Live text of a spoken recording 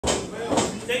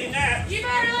You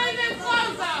better leave them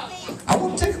clothes off. I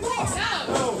won't take them off.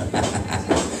 No.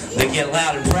 They get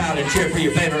loud and proud and cheer for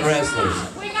your favorite wrestlers.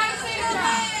 We gotta see the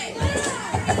right.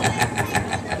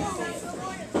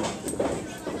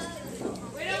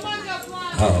 We don't want to go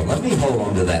flying. Oh, let me hold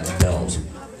on to that belt.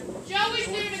 Joey's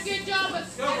doing a good job of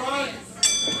stepping in.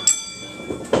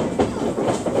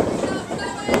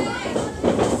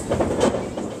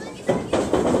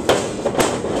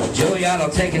 Joey Otto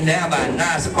taken down by a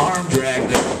nice arm drag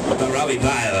by Robbie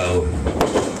Bio.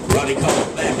 Robbie calls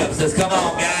back up, says, come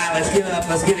on, guy, let's get up,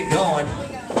 let's get it going.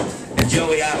 And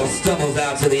Joey Otto stumbles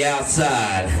out to the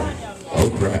outside. Oh,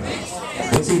 crap.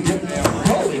 What's he doing?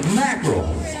 Holy mackerel.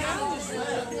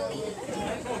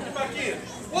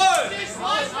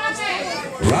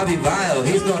 Robbie Bio,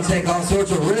 he's going to take all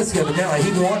sorts of risks, evidently.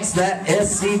 He wants that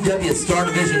SCW Star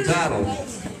Division title.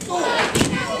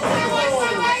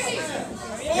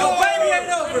 Yo, baby ain't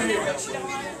over here.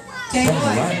 Take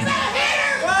what?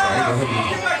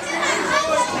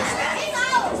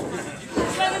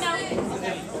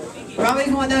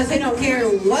 Robbie's one of those, he don't care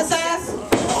what size.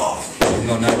 He's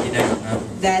going to knock you down, huh?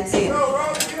 That's it.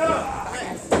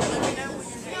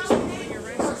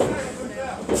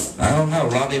 I don't know.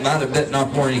 Robbie might have bitten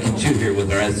off more than he can chew here with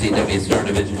our SCW Star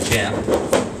Division champ.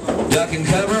 Duck and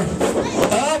cover.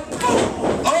 Up.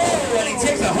 Oh, and he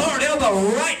takes a hard elbow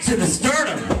right to the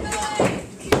sternum.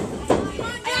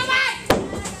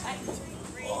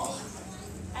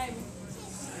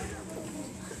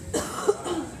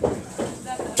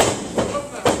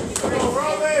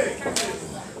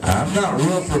 I'm not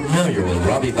real familiar with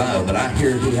Robbie Bio, but I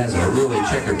hear he has a really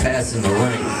checkered past in the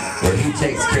ring where he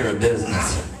takes care of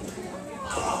business.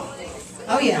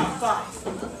 Oh, yeah.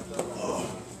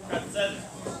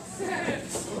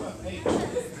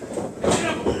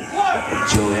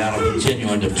 Joey Otto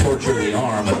continuing to torture the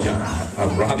arm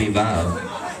of Robbie Bio.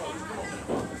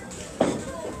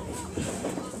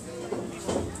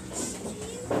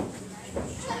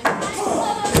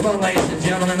 Come on, ladies and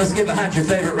gentlemen, let's get behind your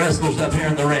favorite wrestlers up here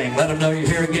in the ring. Let them know you're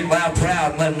here, get loud,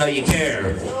 proud, and let them know you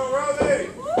care.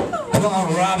 Come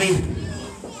on, Robbie.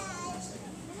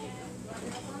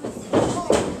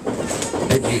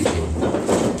 Hey, Gigi,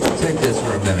 take this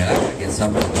for a minute. I gotta get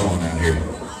something going out here.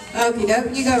 Okie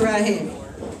doke, you go right ahead.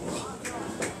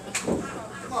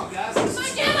 Come on, guys.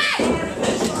 Let's do it!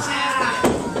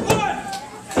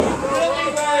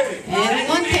 And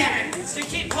one count. To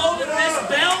keep holding this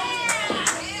belt?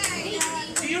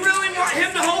 Do you really want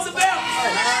him to hold the belt?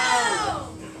 No!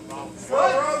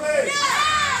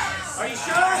 Are you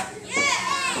sure?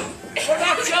 What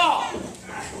about y'all?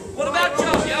 What about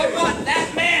y'all? Y'all want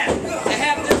that man to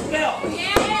have this belt?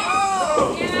 Yeah!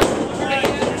 I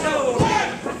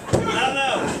don't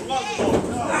know.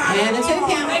 And a 2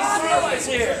 count. Make some noise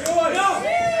here.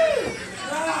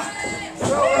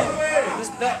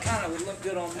 This belt kind of would look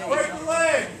good on me.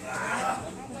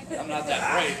 I'm not that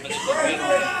great, but it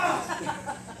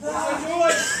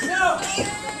looks good on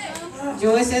me.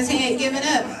 Joey says he ain't giving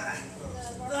up.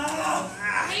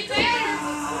 He better!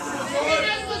 He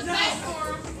knows what's best for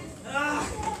him.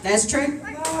 That's true.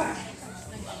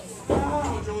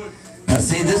 Now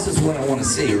see, this is what I want to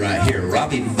see right here.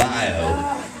 Robbie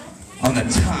Bio on the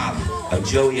top of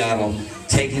Joey Otto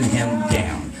taking him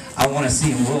down. I want to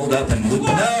see him rolled up and loop.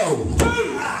 No!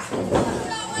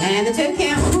 And the 2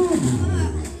 count.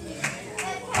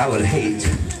 I would hate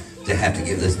to have to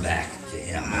give this back to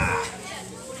him.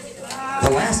 The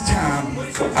last time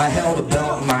I held a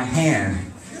belt in my hand,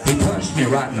 he punched me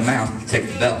right in the mouth to take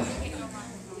the belt.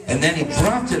 And then he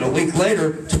dropped it a week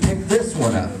later to pick this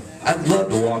one up. I'd love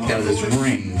to walk out of this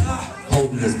ring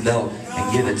holding this belt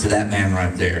and give it to that man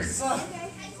right there.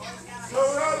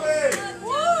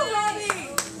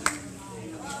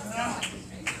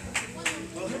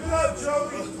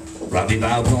 Robbie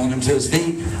Bio pulling him to his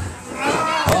feet.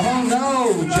 Oh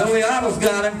no, Joey Otto's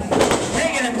got him.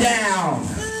 Taking him down.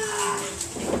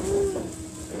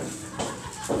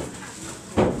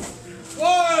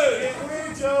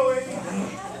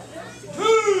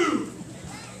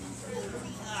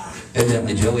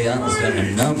 Evidently, Joey Otto's got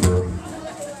a number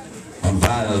on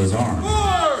Bio's arm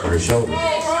or his shoulder.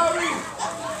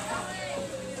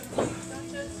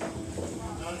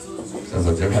 Sounds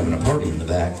like they're having a party in the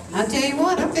back. I'll tell you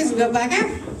what, I'm fixing to go back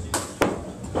out.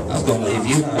 I was going to leave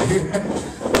you out here.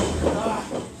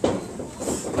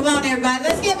 Come on, everybody,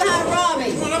 let's get behind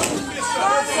Robbie.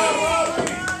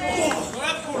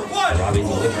 Robbie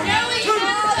delivering a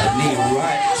knee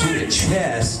right to the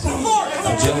chest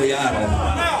of Joey Otto.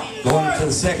 Going to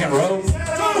the second rope.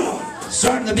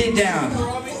 Starting the beat down.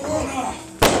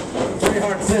 3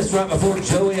 hard fists right before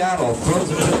Joey Otto throws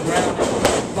him to the ground.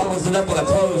 Follows it up with a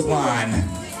clothesline.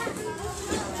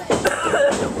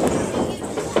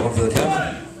 for the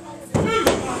cover.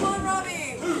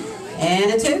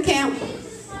 And a 2 count.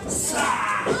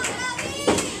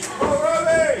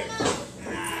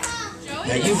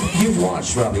 Now, you've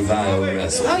watched Robbie Vio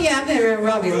wrestle. Oh yeah, I've been around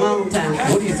Robbie a long time.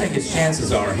 What do you think his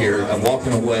chances are here of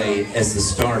walking away as the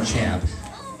star champ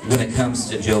when it comes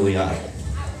to Joey Idol?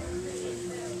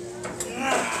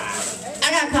 I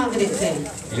got confidence in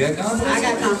him. You got confidence? I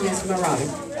got confidence in my Robbie.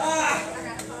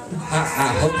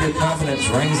 I hope your confidence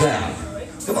rings out.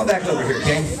 Come on back over here,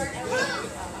 King.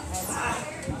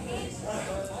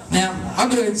 Now, I'll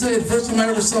go ahead and say the first time I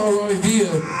ever saw Robbie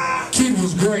Vio, kid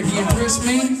was great. He impressed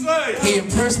me. He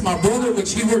impressed my brother,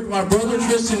 which he worked with my brother,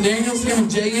 Tristan Daniels, him and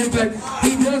Jay Impact.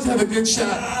 He does have a good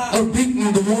shot of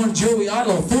beating the one Joey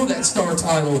Idol for that star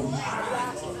title.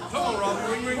 Come on,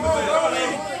 Robbie. Ring the bell.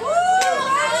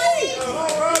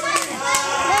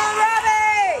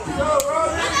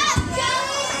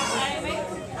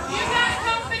 You got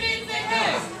confidence in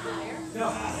him.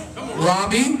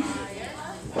 Robbie?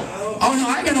 Oh no, I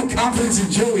ain't got no confidence in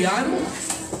Joey Idol.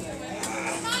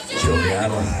 Joey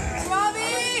Idol.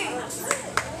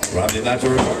 Robbie about to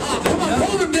reverse it. Come on,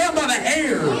 hold him down by the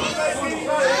hair. Yeah,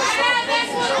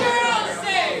 that's what girls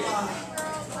say.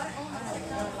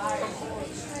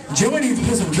 Joey needs to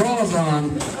put some drawers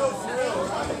on.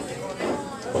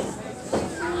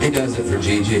 He does it for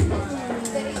Gigi.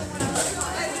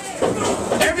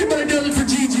 Everybody does it for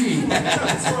Gigi.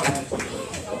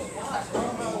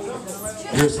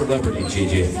 You're a celebrity,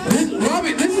 Gigi. This is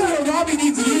where Robbie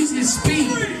needs to use his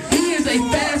speed. He is a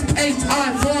fast-paced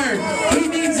high flyer. He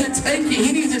needs to take it.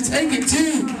 He needs to take it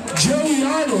to Joey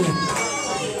Idol.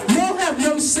 Y'all have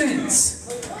no sense.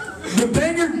 The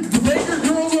banger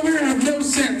girls over here have no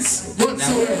sense Now, wait a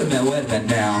whatsoever. minute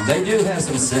now. They do have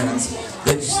some sense.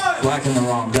 They're just lacking the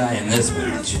wrong guy in this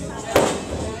match.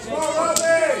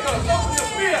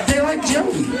 They like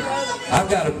Joey. I've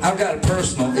got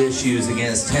personal issues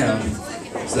against him.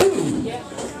 So,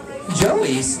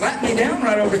 Joey slapped me down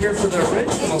right over here for the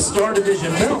original Star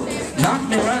Division belt. Knocked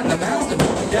me right in the mouth and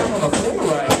put me down on the floor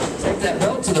right. Take that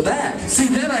belt to the back. See,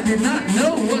 that I did not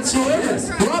know whatsoever.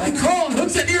 Robbie Crawley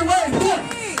hooks it near leg. 1,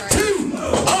 2.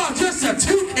 Oh, just a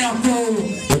 2 count though.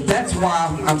 But that's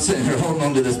why I'm sitting here holding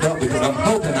on to this belt, because I'm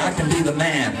hoping I can be the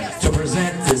man to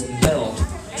present this belt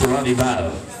to Robbie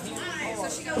Vio.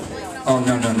 Oh,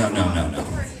 no.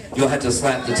 You'll have to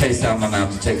slap the taste out of my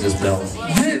mouth to take this belt.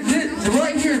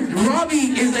 Right here,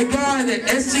 Robbie is a guy that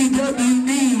SCW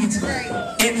needs,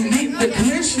 and the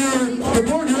commissioner, the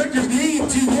board of directors need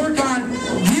to work on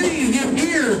getting him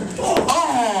here.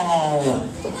 Oh!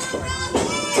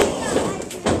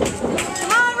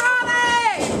 Come on,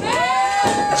 Robbie!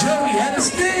 Joey had a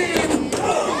sting.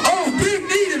 Oh, big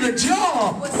knee to the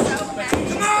jaw.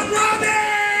 Come on, Robbie!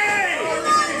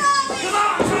 Come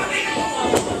on, Robbie!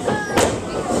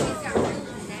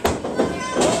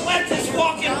 Don't let this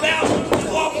walking bout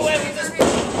walk away with this.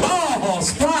 Oh,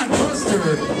 spine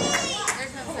buster.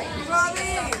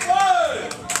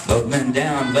 Both men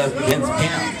down, both against the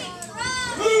count.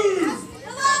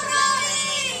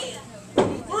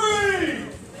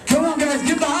 Come on, guys,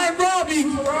 get behind Robbie.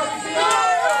 Robbie!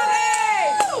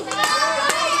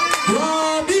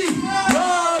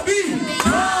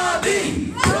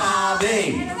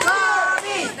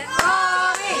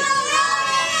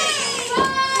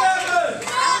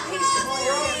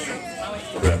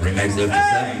 Referee makes it up to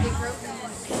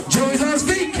 7. Joey's on his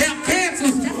feet, count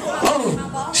cancels.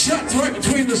 Oh, shots right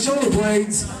between the shoulder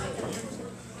blades.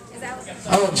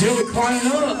 Oh, Joey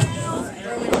climbing up.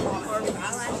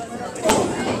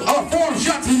 Oh, forearm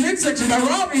shot to the midsection by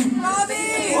Robbie.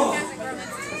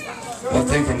 One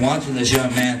thing from watching this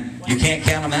young man, you can't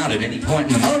count him out at any point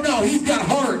in the match. Oh no, he's got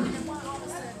heart.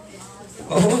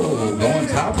 Oh, going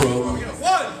top rope.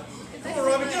 One! Come on,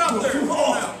 Robbie, get out there!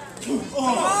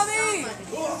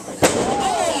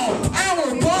 Oh,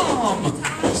 power bomb.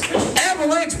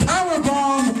 Avalanche power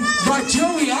bomb by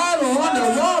Joey Idol onto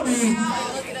Robbie.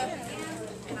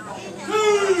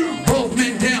 Both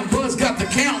men down. Buzz got the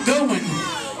count going.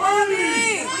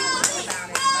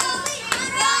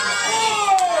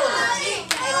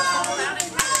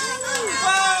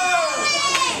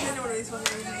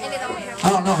 I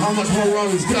don't know how much more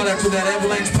Robbie's got after that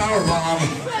avalanche power bomb.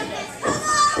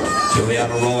 Joey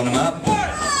Idol rolling him up.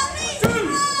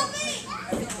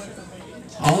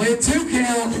 Only a 2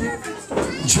 count.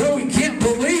 Joey can't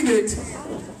believe it.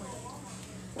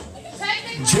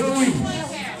 Joey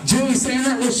saying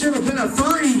that should have been a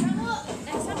 3.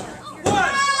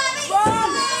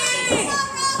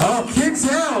 Oh, kicks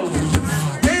out.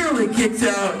 Barely kicks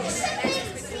out.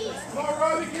 Come on,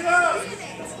 Robbie, get up!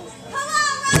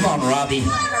 Come on, Robbie.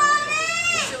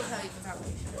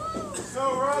 Go,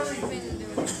 Robbie!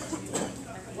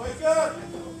 Wake up!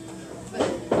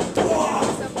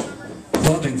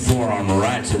 Clubbing forearm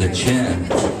right to the chin.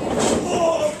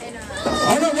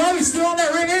 Oh no, Robbie's still on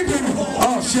that ring apron.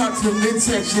 Oh, shot to the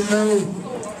midsection though.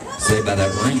 Say by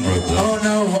that ring rope though. Oh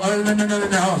no, no.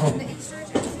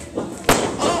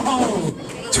 Oh,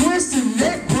 twisted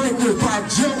neck breaker by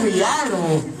Joey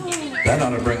Idol. That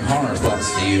ought to bring horror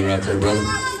thoughts to you right there, brother.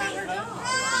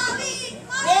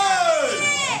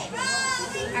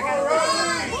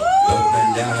 Both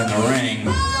men down in the ring.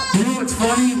 You know what's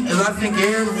funny is I think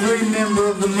every member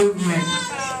of the movement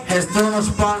has thrown a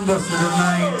spine buster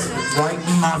tonight right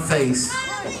in my face.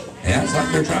 Yeah, it's like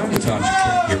they're trying to taunt you,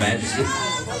 Your Majesty.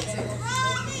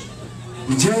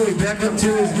 Joey back up to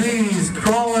his knees,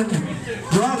 crawling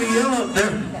Robbie up.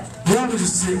 Robbie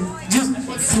just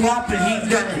flopping.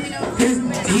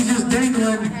 He's just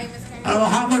dangling. I don't know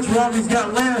how much Robbie's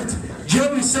got left.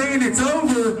 Joey's saying it's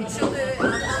over.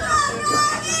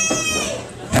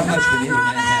 How much can either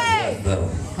man have left, though?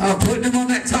 I'm putting him on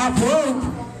that top rope.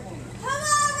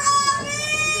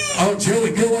 Oh,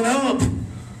 Joey going up.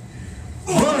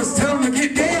 Buzz, tell him to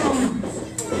get down.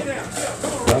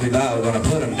 Robbie Lyle gonna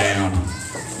put him down.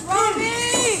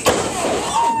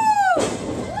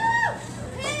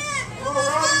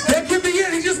 That could be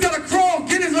it. He just got to crawl,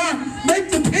 get his arm, make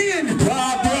the pin.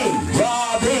 Robbie!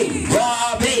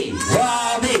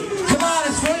 Come on,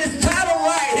 it's for his title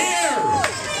right here!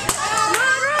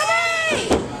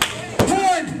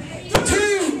 1,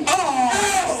 2, oh,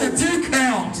 that's the 2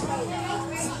 count.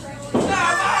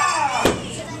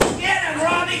 Get him,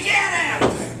 Robbie, get him!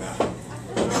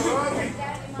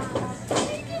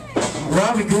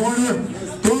 Robbie going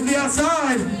to the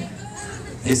outside.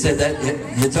 He said that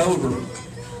it's over.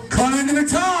 Climbing to the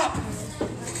top.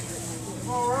 Come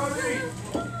on, Robbie!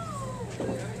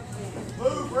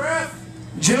 Move, ref!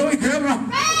 Joey grabbing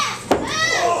him.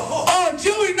 Oh,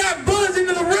 Joey knocked Buzz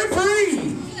into the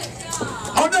referee.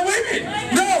 Oh, no, wait a minute.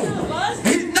 No.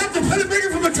 He knocked the penny bigger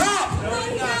from the top.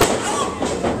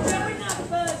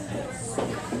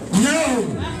 No.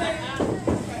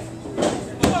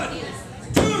 1,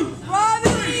 2,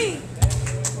 Robbie!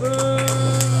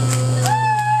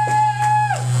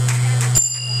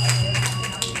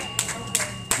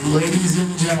 Ladies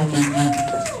and gentlemen,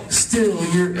 still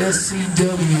your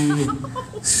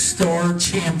SCW Star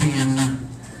Champion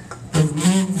of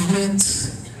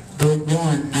Movements, the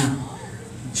one,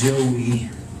 Joey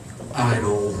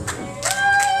Idol.